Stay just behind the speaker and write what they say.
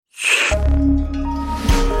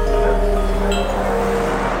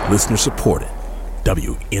Listener supported.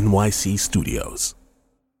 WNYC Studios.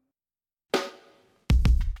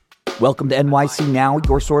 Welcome to NYC Now,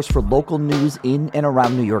 your source for local news in and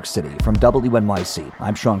around New York City. From WNYC,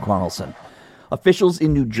 I'm Sean Carlson. Officials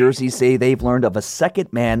in New Jersey say they've learned of a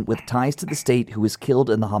second man with ties to the state who was killed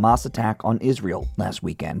in the Hamas attack on Israel last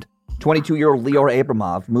weekend. 22-year-old Lior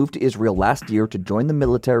Abramov moved to Israel last year to join the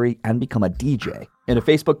military and become a DJ. In a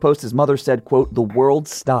Facebook post, his mother said, quote, "The world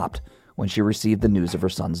stopped when she received the news of her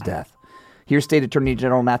son's death." Here's State Attorney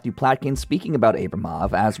General Matthew Platkin speaking about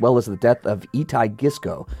Abramov, as well as the death of Itai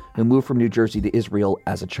Gisko, who moved from New Jersey to Israel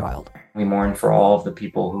as a child. We mourn for all of the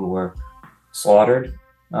people who were slaughtered,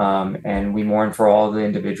 and we mourn for all the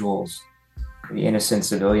individuals, the innocent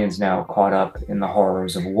civilians now caught up in the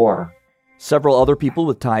horrors of war. Several other people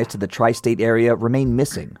with ties to the tri-state area remain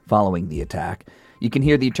missing following the attack. You can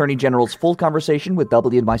hear the Attorney General's full conversation with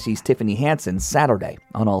WNYC's Tiffany Hansen Saturday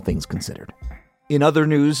on All Things Considered. In other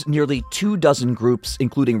news, nearly 24 groups,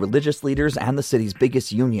 including religious leaders and the city's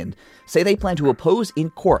biggest union, say they plan to oppose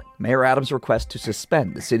in court Mayor Adams' request to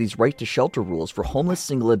suspend the city's right to shelter rules for homeless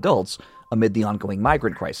single adults amid the ongoing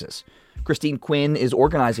migrant crisis. Christine Quinn is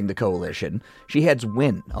organizing the coalition. She heads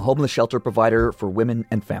WIN, a homeless shelter provider for women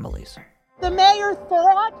and families. The mayor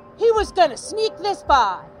thought he was going to sneak this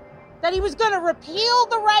by, that he was going to repeal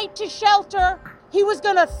the right to shelter. He was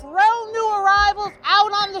going to throw new arrivals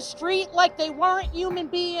out on the street like they weren't human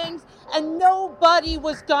beings, and nobody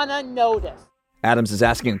was going to notice. Adams is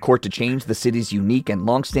asking a court to change the city's unique and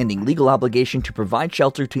long-standing legal obligation to provide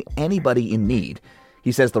shelter to anybody in need.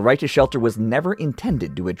 He says the right to shelter was never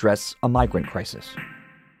intended to address a migrant crisis.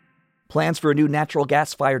 Plans for a new natural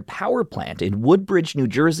gas-fired power plant in Woodbridge, New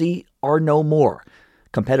Jersey are no more.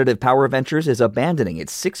 Competitive Power Ventures is abandoning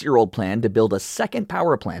its 6-year-old plan to build a second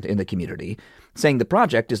power plant in the community, saying the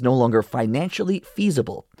project is no longer financially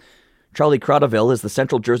feasible. Charlie Crotterville is the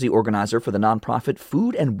Central Jersey organizer for the nonprofit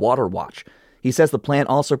Food and Water Watch. He says the plan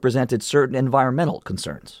also presented certain environmental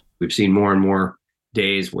concerns. We've seen more and more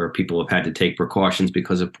days where people have had to take precautions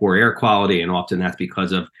because of poor air quality, and often that's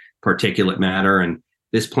because of particulate matter. And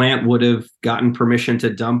this plant would have gotten permission to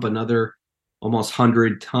dump another almost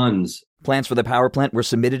 100 tons. Plans for the power plant were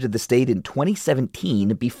submitted to the state in 2017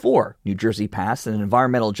 before New Jersey passed an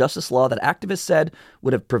environmental justice law that activists said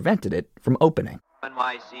would have prevented it from opening.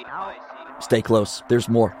 Stay close. There's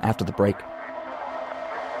more after the break.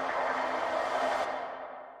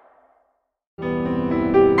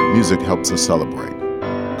 Music helps us celebrate,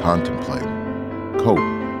 contemplate, cope,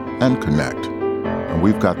 and connect. And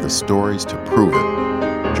we've got the stories to prove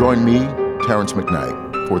it. Join me, Terrence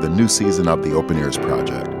McKnight, for the new season of the Open Ears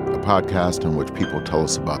Project, a podcast in which people tell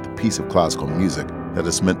us about the piece of classical music that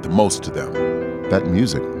has meant the most to them. That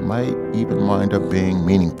music might even wind up being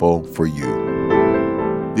meaningful for you.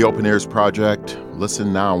 The Open Ears Project.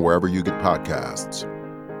 Listen now wherever you get podcasts.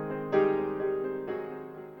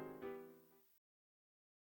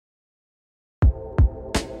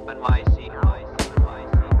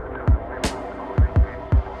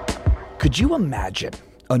 Could you imagine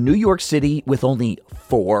a New York City with only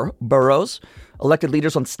 4 boroughs? Elected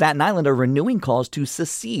leaders on Staten Island are renewing calls to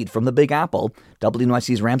secede from the Big Apple.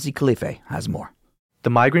 WNYC's Ramsey Khalife has more. The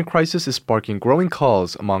migrant crisis is sparking growing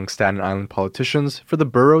calls among Staten Island politicians for the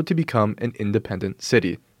borough to become an independent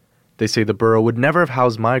city. They say the borough would never have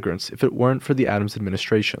housed migrants if it weren't for the Adams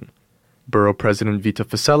administration. Borough President Vita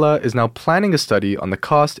Fossella is now planning a study on the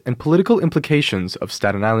cost and political implications of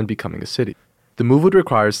Staten Island becoming a city. The move would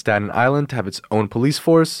require Staten Island to have its own police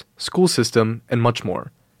force, school system, and much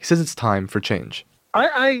more. He says it's time for change.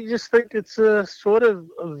 I just think it's a sort of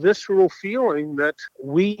a visceral feeling that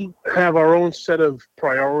we have our own set of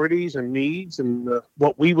priorities and needs and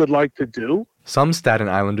what we would like to do. Some Staten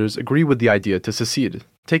Islanders agree with the idea to secede.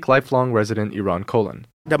 Take lifelong resident Iran Kolan.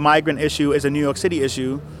 The migrant issue is a New York City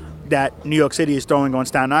issue that New York City is throwing on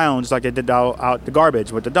Staten Island, just like they did out the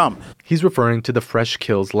garbage with the dump. He's referring to the Fresh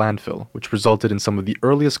Kills landfill, which resulted in some of the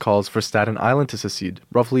earliest calls for Staten Island to secede,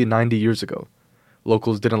 roughly 90 years ago.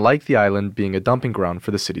 Locals didn't like the island being a dumping ground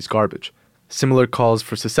for the city's garbage. Similar calls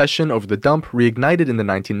for secession over the dump reignited in the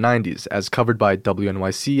 1990s, as covered by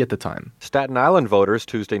WNYC at the time. Staten Island voters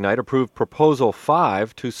Tuesday night approved Proposal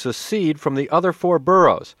 5 to secede from the other 4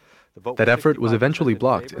 boroughs. That effort was eventually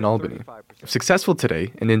blocked in Albany. If successful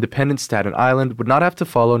today, an independent Staten Island would not have to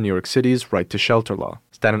follow New York City's right to shelter law.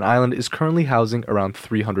 Staten Island is currently housing around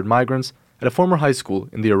 300 migrants at a former high school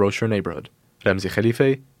in the Arosher neighborhood. Ramsey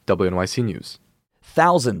Khalife, WNYC News.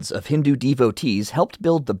 Thousands of Hindu devotees helped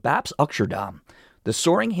build the Baps Akshardham. The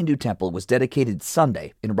soaring Hindu temple was dedicated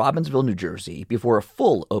Sunday in Robbinsville, New Jersey, before a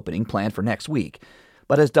full opening planned for next week.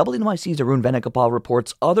 But as WNYC's Arun Venugopal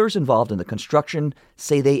reports, others involved in the construction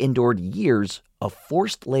say they endured years of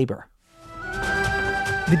forced labor.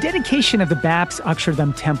 The dedication of the Baps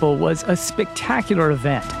Akshardham Temple was a spectacular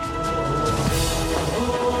event.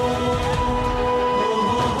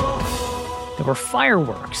 There were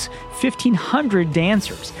fireworks, 1,500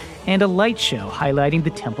 dancers, and a light show highlighting the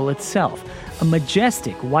temple itself, a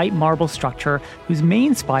majestic white marble structure whose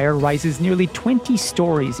main spire rises nearly 20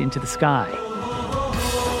 stories into the sky.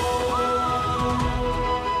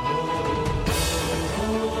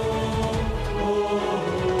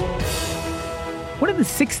 One of the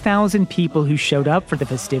 6,000 people who showed up for the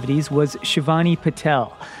festivities was Shivani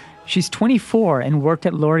Patel. She's 24 and worked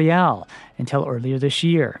at L'Oreal until earlier this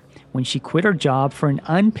year, when she quit her job for an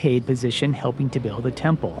unpaid position helping to build a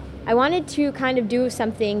temple. I wanted to kind of do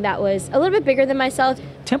something that was a little bit bigger than myself.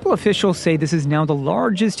 Temple officials say this is now the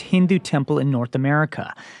largest Hindu temple in North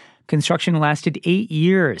America. Construction lasted 8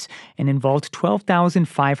 years and involved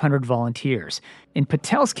 12,500 volunteers. In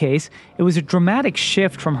Patel's case, it was a dramatic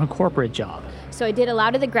shift from her corporate job. So I did a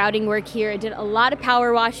lot of the grouting work here. I did a lot of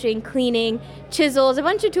power washing, cleaning, chisels, a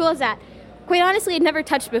bunch of tools that, quite honestly, I'd never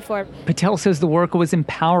touched before. Patel says the work was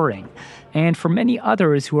empowering. And for many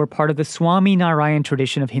others who are part of the Swami Narayan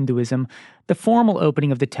tradition of Hinduism, the formal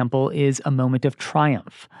opening of the temple is a moment of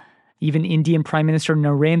triumph. Even Indian Prime Minister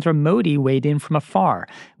Narendra Modi weighed in from afar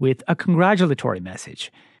with a congratulatory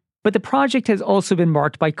message. But the project has also been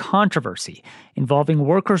marked by controversy involving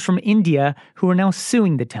workers from India who are now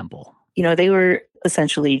suing the temple. You know, they were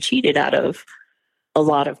essentially cheated out of a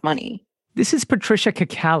lot of money. This is Patricia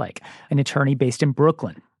Kakalik, an attorney based in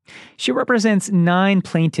Brooklyn. She represents 9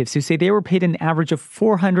 plaintiffs who say they were paid an average of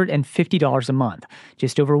 $450 a month,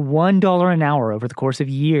 just over $1 an hour over the course of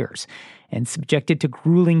years, and subjected to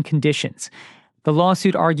grueling conditions. The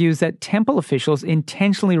lawsuit argues that temple officials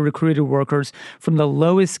intentionally recruited workers from the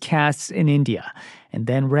lowest castes in India and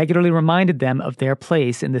then regularly reminded them of their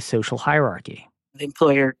place in the social hierarchy. The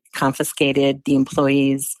employer confiscated the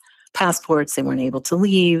employees' passports. They weren't able to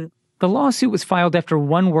leave. The lawsuit was filed after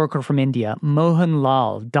one worker from India, Mohan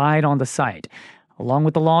Lal, died on the site. Along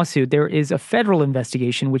with the lawsuit, there is a federal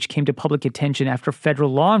investigation which came to public attention after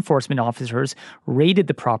federal law enforcement officers raided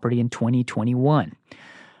the property in 2021.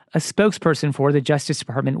 A spokesperson for the Justice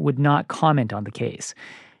Department would not comment on the case.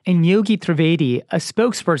 And Yogi Trivedi, a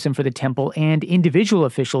spokesperson for the temple and individual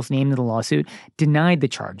officials named in the lawsuit, denied the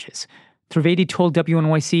charges. Trivedi told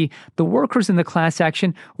WNYC the workers in the class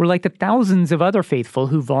action were like the thousands of other faithful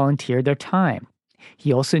who volunteered their time.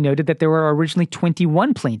 He also noted that there were originally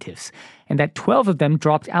 21 plaintiffs and that 12 of them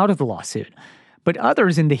dropped out of the lawsuit. But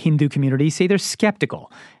others in the Hindu community say they're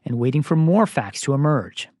skeptical and waiting for more facts to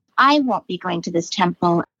emerge. I won't be going to this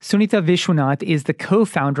temple. Sunita Vishwanath is the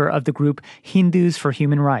co-founder of the group Hindus for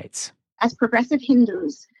Human Rights. As progressive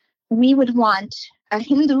Hindus, we would want a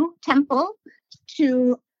Hindu temple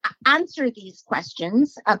to answer these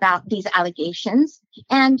questions about these allegations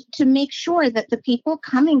and to make sure that the people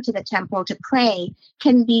coming to the temple to pray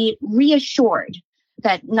can be reassured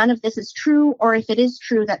that none of this is true, or if it is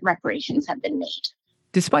true, that reparations have been made.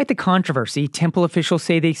 Despite the controversy, temple officials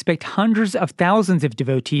say they expect hundreds of thousands of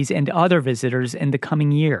devotees and other visitors in the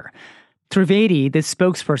coming year. Trivedi, the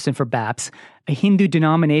spokesperson for BAPS, a Hindu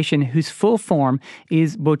denomination whose full form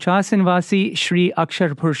is Bochasanvasi Shri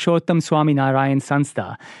Akshar Purushottam Swami Narayan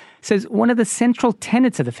Sanstha, says one of the central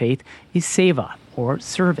tenets of the faith is seva, or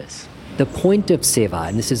service. The point of seva,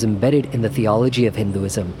 and this is embedded in the theology of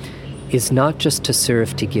Hinduism, is not just to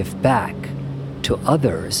serve to give back to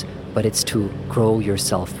others, but it's to grow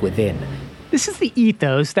yourself within. This is the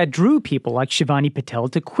ethos that drew people like Shivani Patel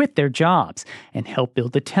to quit their jobs and help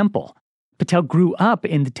build the temple. Patel grew up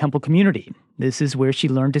in the temple community. This is where she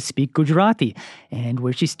learned to speak Gujarati and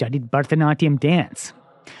where she studied Bharatanatyam dance.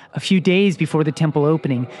 A few days before the temple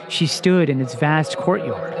opening, she stood in its vast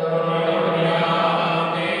courtyard.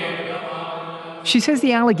 She says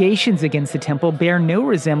the allegations against the temple bear no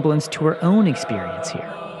resemblance to her own experience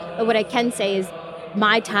here. But what I can say is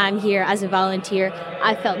my time here as a volunteer,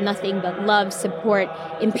 I felt nothing but love, support,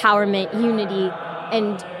 empowerment, unity,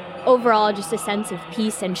 and overall just a sense of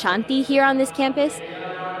peace and shanti here on this campus.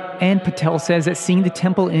 And Patel says that seeing the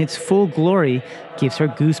temple in its full glory gives her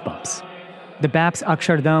goosebumps. The BAPS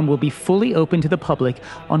Akshardham will be fully open to the public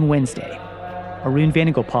on Wednesday. Arun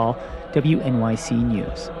Venugopal, WNYC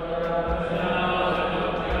News.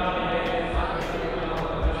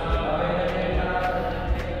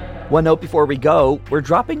 One note before we go, we're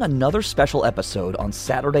dropping another special episode on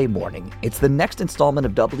Saturday morning. It's the next installment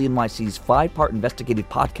of WNYC's 5-part investigative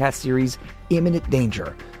podcast series, Imminent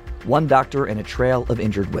Danger. One doctor and a trail of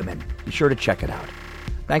injured women. Be sure to check it out.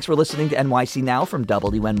 Thanks for listening to NYC Now from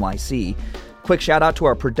WNYC. Quick shout out to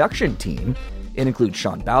our production team. It includes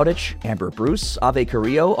Sean Bowditch, Amber Bruce, Ave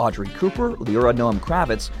Carrillo, Audrey Cooper, Lyra Noam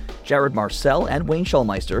Kravitz, Jared Marcel, and Wayne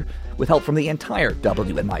Schulmeister, with help from the entire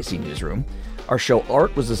WNYC newsroom. Our show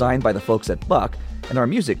art was designed by the folks at Buck, and our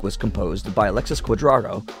music was composed by Alexis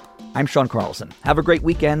Quadraro. I'm Sean Carlson. Have a great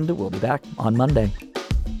weekend. We'll be back on Monday.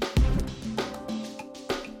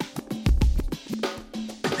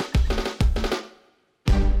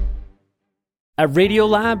 At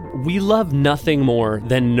Radiolab, we love nothing more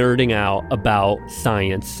than nerding out about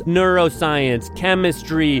science, neuroscience,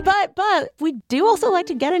 chemistry. But we do also like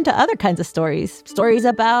to get into other kinds of stories. Stories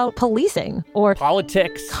about policing or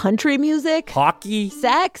politics, country music, hockey,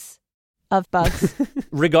 sex, of bugs.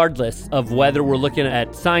 Regardless of whether we're looking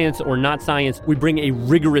at science or not science, we bring a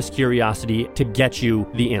rigorous curiosity to get you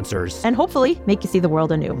the answers. And hopefully make you see the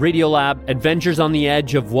world anew. Radiolab, adventures on the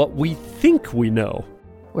edge of what we think we know.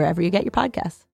 Wherever you get your podcasts.